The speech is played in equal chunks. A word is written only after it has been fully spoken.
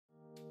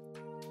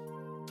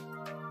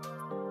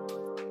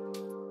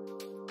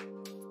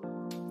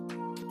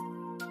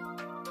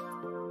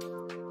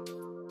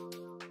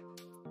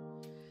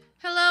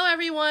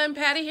everyone,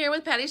 Patty here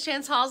with Patty's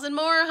Chance Hauls and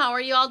More. How are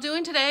you all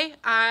doing today?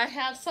 I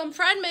have some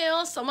friend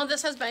mail. Some of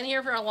this has been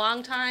here for a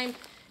long time.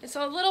 It's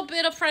a little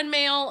bit of friend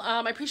mail.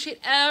 I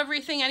appreciate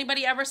everything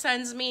anybody ever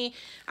sends me.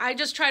 I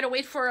just try to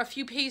wait for a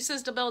few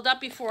pieces to build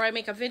up before I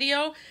make a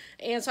video.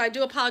 And so I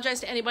do apologize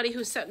to anybody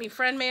who sent me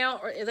friend mail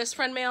or this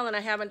friend mail and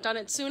I haven't done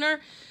it sooner.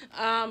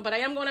 But I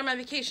am going on my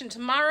vacation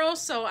tomorrow,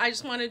 so I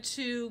just wanted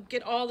to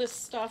get all this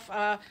stuff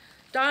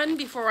done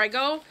before I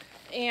go.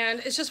 And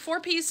it's just 4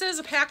 pieces,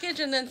 a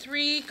package, and then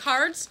 3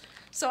 cards.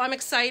 So I'm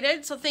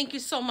excited. So thank you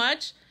so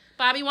much.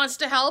 Bobby wants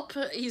to help.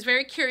 He's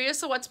very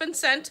curious of what's been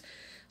sent.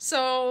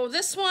 So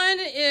this one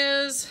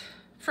is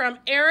from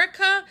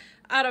Erica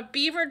out of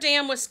Beaver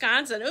Dam,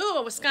 Wisconsin. Ooh,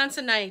 a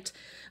Wisconsinite.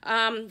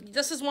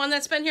 This is one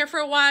that's been here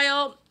for a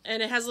while,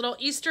 and it has little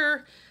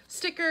Easter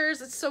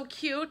stickers. It's so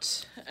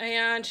cute.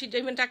 And she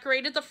even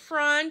decorated the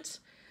front.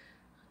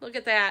 Look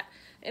at that.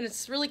 And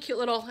it's a really cute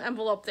little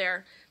envelope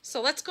there. So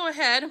let's go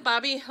ahead.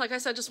 Bobby, like I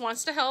said, just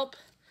wants to help.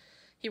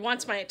 He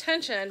wants my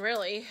attention,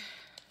 really.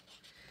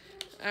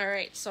 All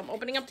right, so I'm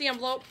opening up the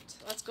envelope. So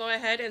let's go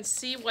ahead and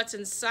see what's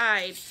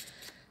inside.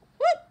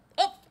 Whoop!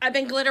 Oh, I've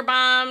been glitter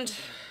bombed.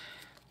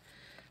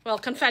 Well,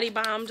 confetti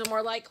bombed,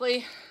 more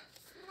likely.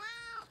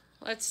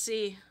 Let's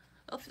see.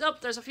 Oh,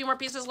 there's a few more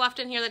pieces left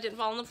in here that didn't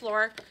fall on the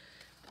floor.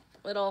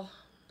 Little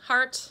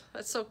heart.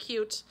 That's so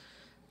cute.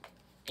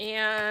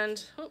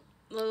 And... oh,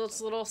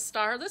 little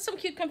star. There's some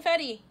cute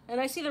confetti,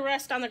 and I see the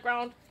rest on the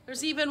ground.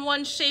 There's even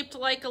one shaped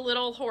like a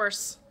little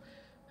horse.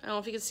 I don't know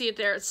if you can see it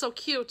there. It's so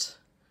cute.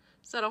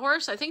 Is that a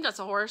horse? I think that's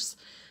a horse.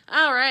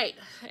 All right,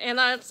 and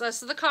that's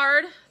the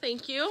card.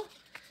 Thank you.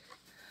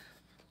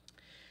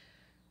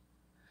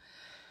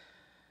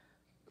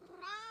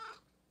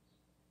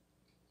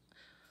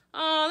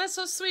 Oh, that's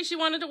so sweet. She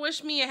wanted to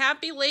wish me a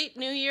happy late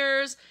New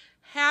Year's,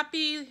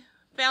 happy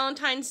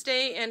Valentine's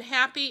Day, and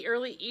happy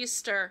early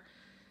Easter.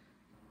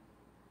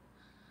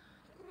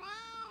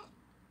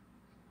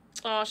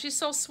 Oh, she's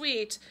so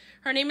sweet.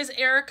 Her name is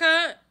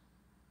Erica,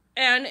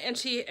 and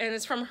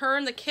it's from her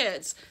and the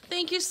kids.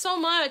 Thank you so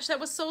much. That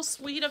was so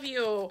sweet of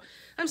you.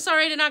 I'm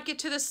sorry I did not get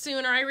to this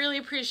sooner. I really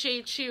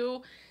appreciate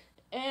you.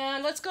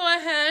 And let's go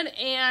ahead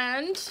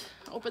and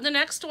open the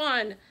next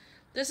one.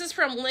 This is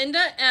from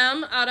Linda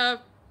M. out of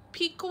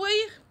Piqua,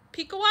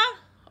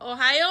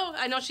 Ohio.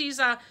 I know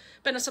she's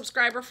been a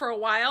subscriber for a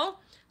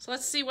while. So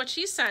let's see what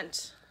she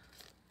sent.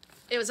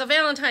 It was a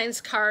Valentine's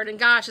card, and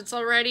gosh, it's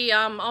already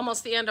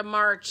almost the end of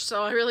March,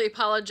 so I really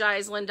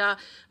apologize, Linda.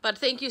 But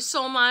thank you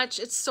so much.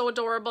 It's so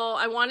adorable.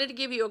 I wanted to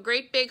give you a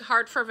great big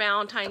heart for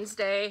Valentine's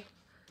Day.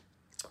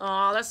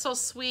 Oh, that's so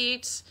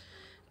sweet.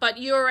 But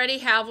you already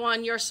have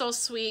one. You're so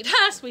sweet.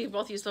 We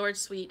both use the word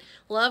sweet.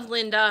 Love,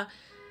 Linda.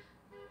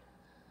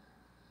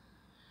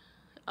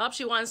 Oh,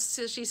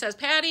 she says,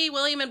 Patty,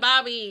 William, and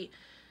Bobby.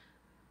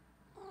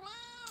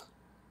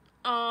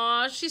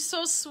 Aw, she's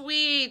so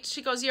sweet.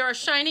 She goes, you're a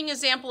shining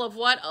example of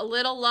what a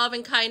little love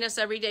and kindness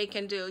every day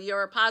can do.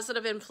 You're a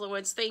positive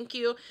influence. Thank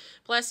you.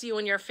 Bless you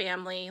and your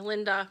family.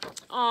 Linda.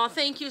 Aw,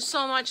 thank you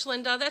so much,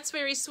 Linda. That's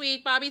very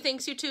sweet. Bobby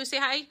thanks you too. Say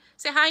hi.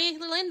 Say hi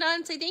to Linda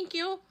and say thank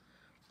you.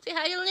 Say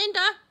hi to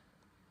Linda.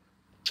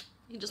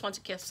 He just wants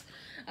a kiss.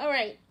 All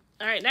right.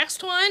 All right,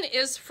 next one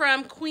is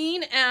from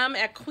Queen M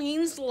at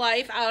Queen's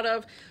Life out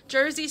of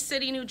Jersey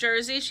City, New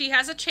Jersey. She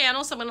has a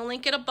channel, so I'm going to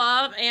link it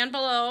above and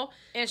below.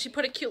 And she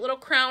put a cute little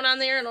crown on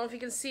there. I don't know if you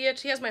can see it.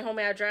 She has my home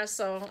address,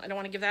 so I don't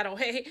want to give that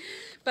away.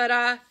 But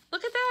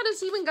look at that.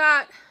 It's even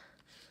got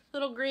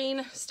little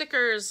green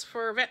stickers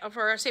for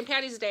St.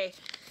 Patty's Day.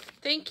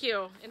 Thank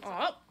you. And,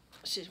 oh,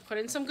 she put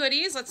in some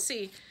goodies. Let's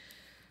see.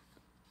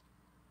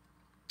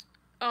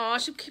 Oh,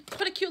 she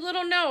put a cute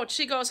little note.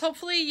 She goes,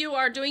 hopefully you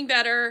are doing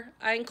better.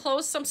 I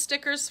enclosed some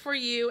stickers for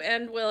you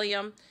and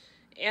William.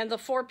 And the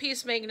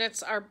 4-piece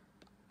magnets are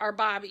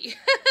Bobby.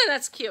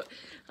 That's cute.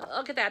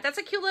 Look at that. That's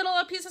a cute little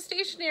piece of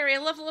stationery. I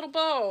love the little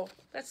bow.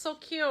 That's so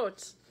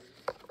cute.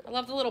 I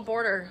love the little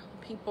border,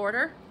 pink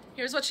border.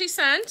 Here's what she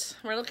sent.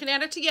 We're looking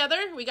at it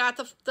together. We got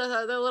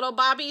the little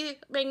Bobby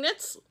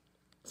magnets.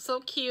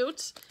 So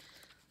cute.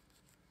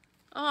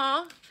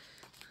 Aw.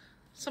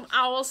 Some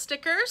owl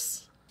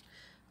stickers.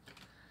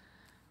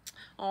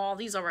 Oh,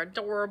 these are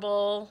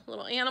adorable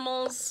little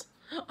animals.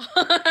 Oh,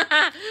 look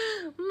at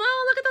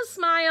the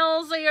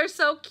smiles. They are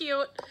so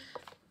cute.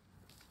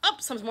 Oh,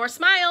 some more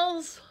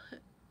smiles.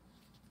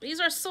 These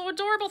are so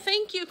adorable.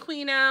 Thank you,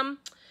 Queen M.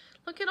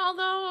 Look at all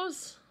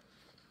those.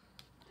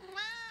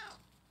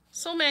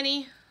 So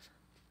many.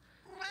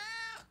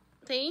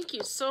 Thank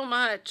you so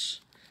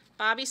much.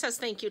 Bobby says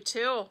thank you,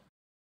 too.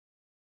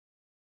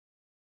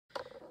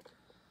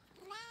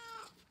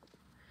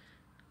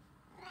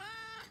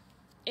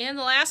 And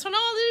the last one,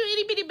 oh,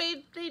 the itty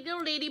bitty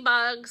little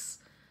ladybugs.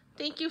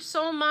 Thank you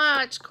so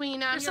much,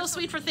 Queen. You're so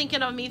sweet for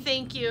thinking of me.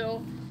 Thank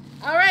you.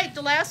 All right,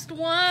 the last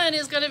one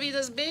is going to be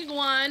this big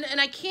one,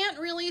 and I can't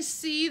really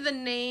see the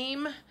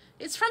name.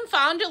 It's from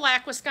Fond du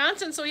Lac,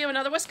 Wisconsin, so we have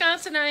another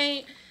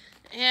Wisconsinite.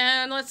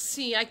 And let's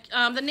see,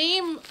 the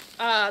name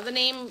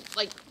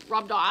like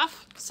rubbed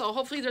off, so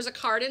hopefully there's a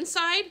card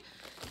inside.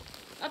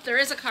 Oh, there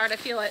is a card. I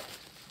feel it.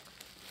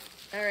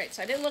 All right,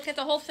 so I didn't look at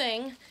the whole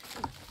thing.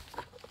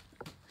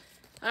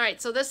 All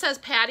right, so this says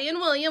Patty and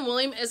William.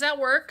 William is at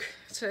work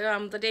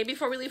the day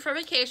before we leave for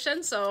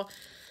vacation, so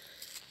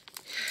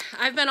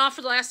I've been off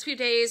for the last few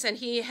days, and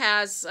he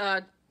has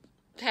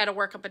had to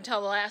work up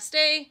until the last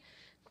day,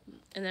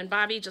 and then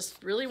Bobby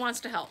just really wants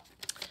to help.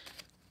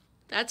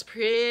 That's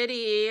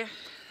pretty. Oop.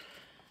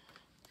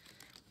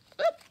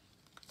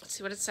 Let's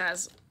see what it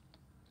says.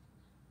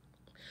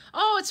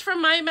 Oh, it's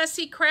from My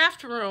Messy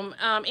Craft Room.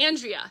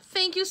 Andrea.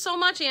 Thank you so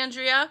much,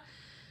 Andrea.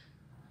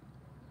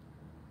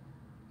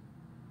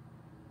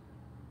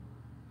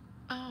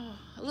 Oh,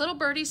 a little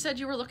birdie said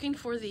you were looking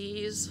for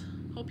these.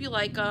 Hope you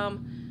like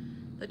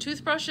them. The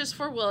toothbrush is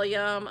for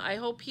William. I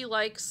hope he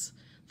likes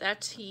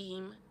that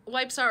team.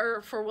 Wipes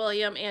are for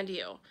William and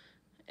you.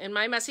 And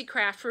My Messy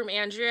Craft Room,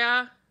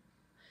 Andrea.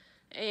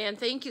 And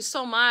thank you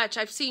so much.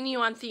 I've seen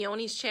you on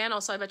Theoni's channel,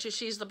 so I bet you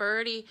she's the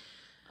birdie.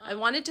 I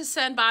wanted to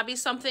send Bobby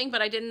something,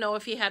 but I didn't know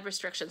if he had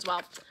restrictions.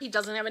 Well, he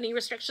doesn't have any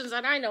restrictions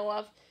that I know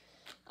of.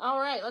 All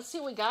right, let's see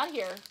what we got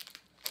here.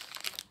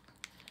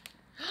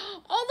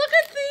 Oh, look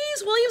at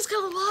these. William's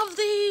going to love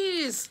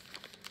these.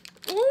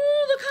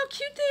 Ooh, look how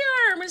cute they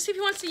are. I'm going to see if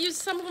he wants to use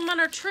some of them on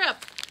our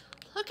trip.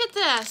 Look at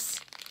this.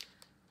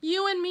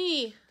 You and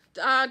me.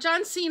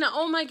 John Cena.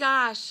 Oh, my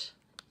gosh.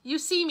 You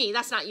see me.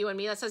 That's not you and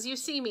me. That says you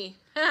see me.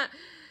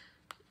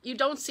 You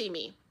don't see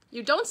me.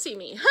 You don't see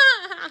me.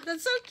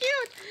 That's so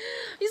cute.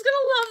 He's going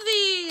to love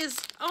these.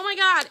 Oh, my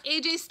God.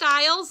 AJ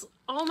Styles.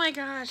 Oh, my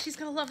gosh. He's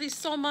going to love these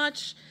so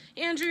much.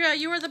 Andrea,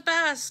 you are the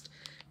best.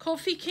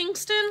 Kofi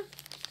Kingston.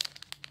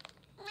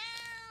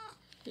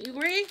 You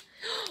agree?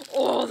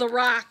 Oh, The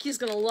Rock. He's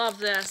going to love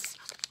this.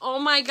 Oh,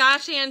 my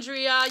gosh,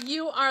 Andrea.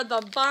 You are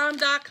the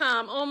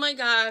bomb.com. Oh, my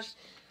gosh.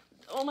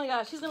 Oh, my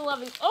gosh. He's going to love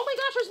these. Oh, my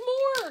gosh.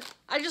 There's more.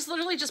 I just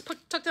literally just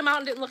took them out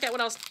and didn't look at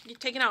what else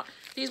taken out.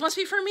 These must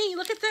be for me.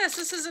 Look at this.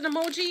 This is an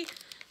emoji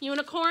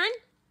unicorn.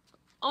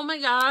 Oh, my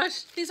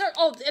gosh. These are,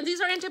 oh, and these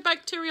are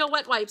antibacterial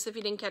wet wipes, if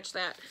you didn't catch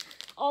that.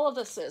 All of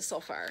this is so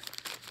far.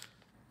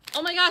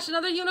 Oh, my gosh.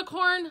 Another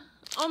unicorn.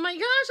 Oh, my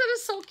gosh. That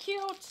is so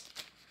cute.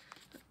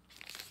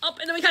 Oh,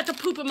 and then we got the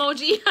poop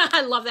emoji.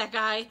 I love that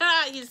guy.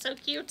 He's so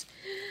cute.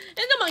 And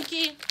the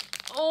monkey.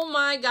 Oh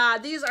my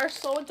God, these are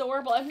so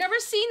adorable. I've never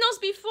seen those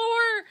before.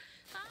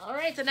 All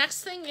right, the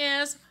next thing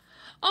is,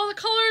 oh,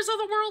 the Colors of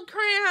the World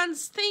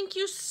crayons. Thank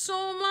you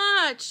so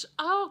much.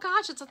 Oh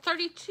gosh, it's a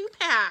 32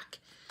 pack.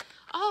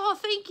 Oh,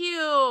 thank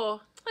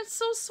you. That's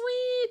so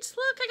sweet.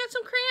 Look, I got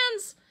some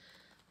crayons.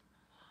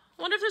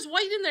 I wonder if there's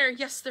white in there.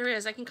 Yes, there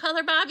is. I can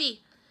color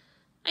Bobby.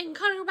 I can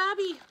color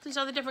Bobby. These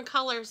are the different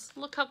colors.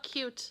 Look how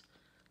cute.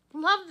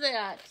 Love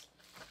that.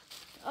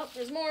 Oh,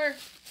 there's more.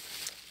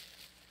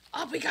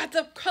 Oh, we got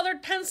the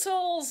colored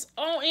pencils.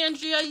 Oh,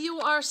 Andrea,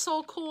 you are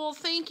so cool.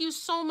 Thank you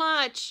so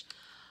much.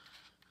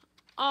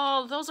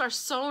 Oh, those are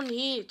so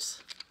neat.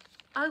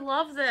 I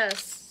love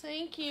this.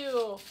 Thank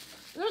you.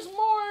 There's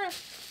more.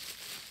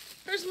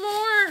 There's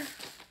more.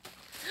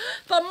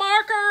 The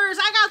markers.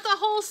 I got the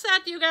whole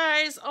set, you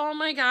guys. Oh,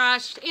 my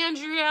gosh.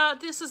 Andrea,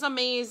 this is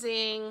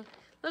amazing.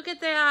 Look at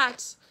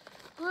that.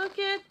 Look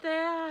at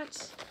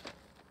that.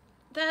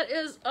 That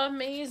is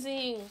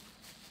amazing.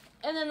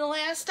 And then the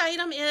last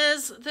item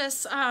is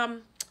this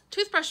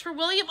toothbrush for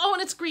William. Oh,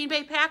 and it's Green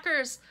Bay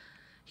Packers.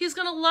 He's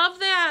going to love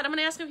that. I'm going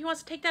to ask him if he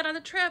wants to take that on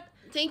the trip.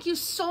 Thank you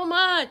so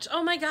much.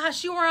 Oh, my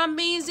gosh. You are an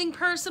amazing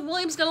person.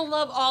 William's going to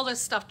love all this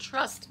stuff.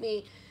 Trust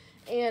me.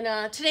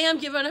 And today I'm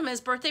giving him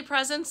his birthday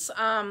presents.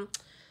 I'll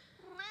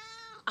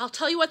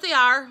tell you what they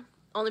are,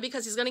 only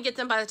because he's going to get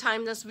them by the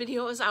time this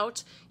video is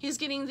out. He's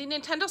getting the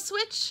Nintendo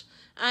Switch.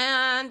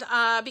 And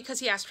because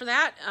he asked for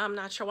that, I'm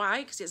not sure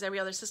why, because he has every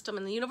other system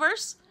in the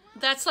universe.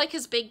 That's like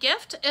his big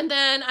gift. And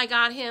then I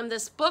got him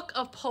this book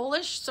of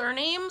Polish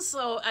surnames.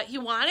 So he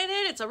wanted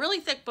it. It's a really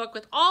thick book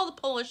with all the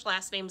Polish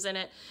last names in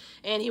it.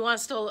 And he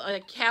wants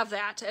to have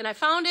that. And I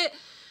found it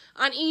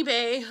on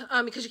eBay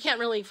because you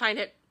can't really find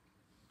it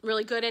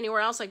really good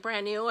anywhere else, like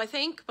brand new, I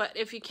think. But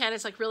if you can,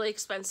 it's like really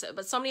expensive.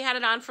 But somebody had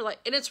it on for like,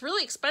 and it's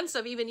really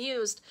expensive, even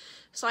used.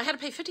 So I had to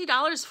pay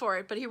 $50 for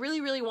it. But he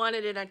really, really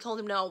wanted it. I told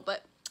him no,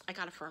 but I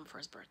got it for him for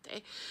his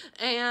birthday.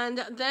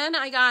 And then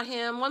I got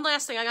him, one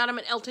last thing, I got him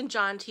an Elton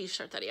John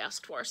t-shirt that he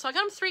asked for. So I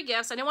got him 3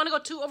 gifts. I didn't want to go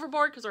too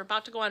overboard because we're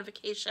about to go on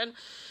vacation.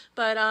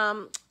 But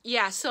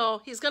yeah,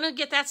 so he's going to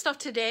get that stuff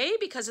today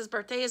because his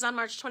birthday is on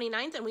March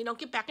 29th and we don't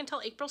get back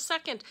until April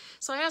 2nd.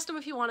 So I asked him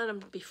if he wanted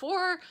them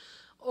before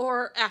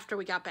or after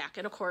we got back.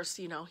 And of course,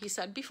 you know, he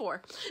said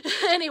before.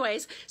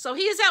 Anyways, so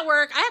he is at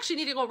work. I actually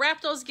need to go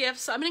wrap those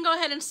gifts. So I'm going to go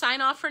ahead and sign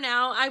off for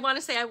now. I want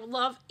to say I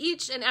love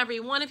each and every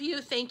one of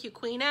you. Thank you,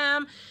 Queen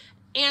M,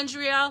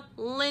 Andrea,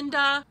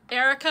 Linda,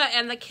 Erica,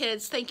 and the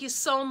kids. Thank you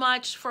so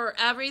much for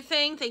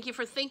everything. Thank you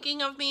for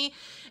thinking of me.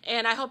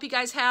 And I hope you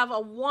guys have a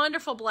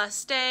wonderful,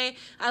 blessed day.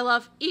 I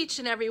love each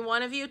and every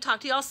one of you. Talk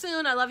to y'all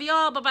soon. I love you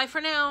all. Bye-bye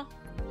for now.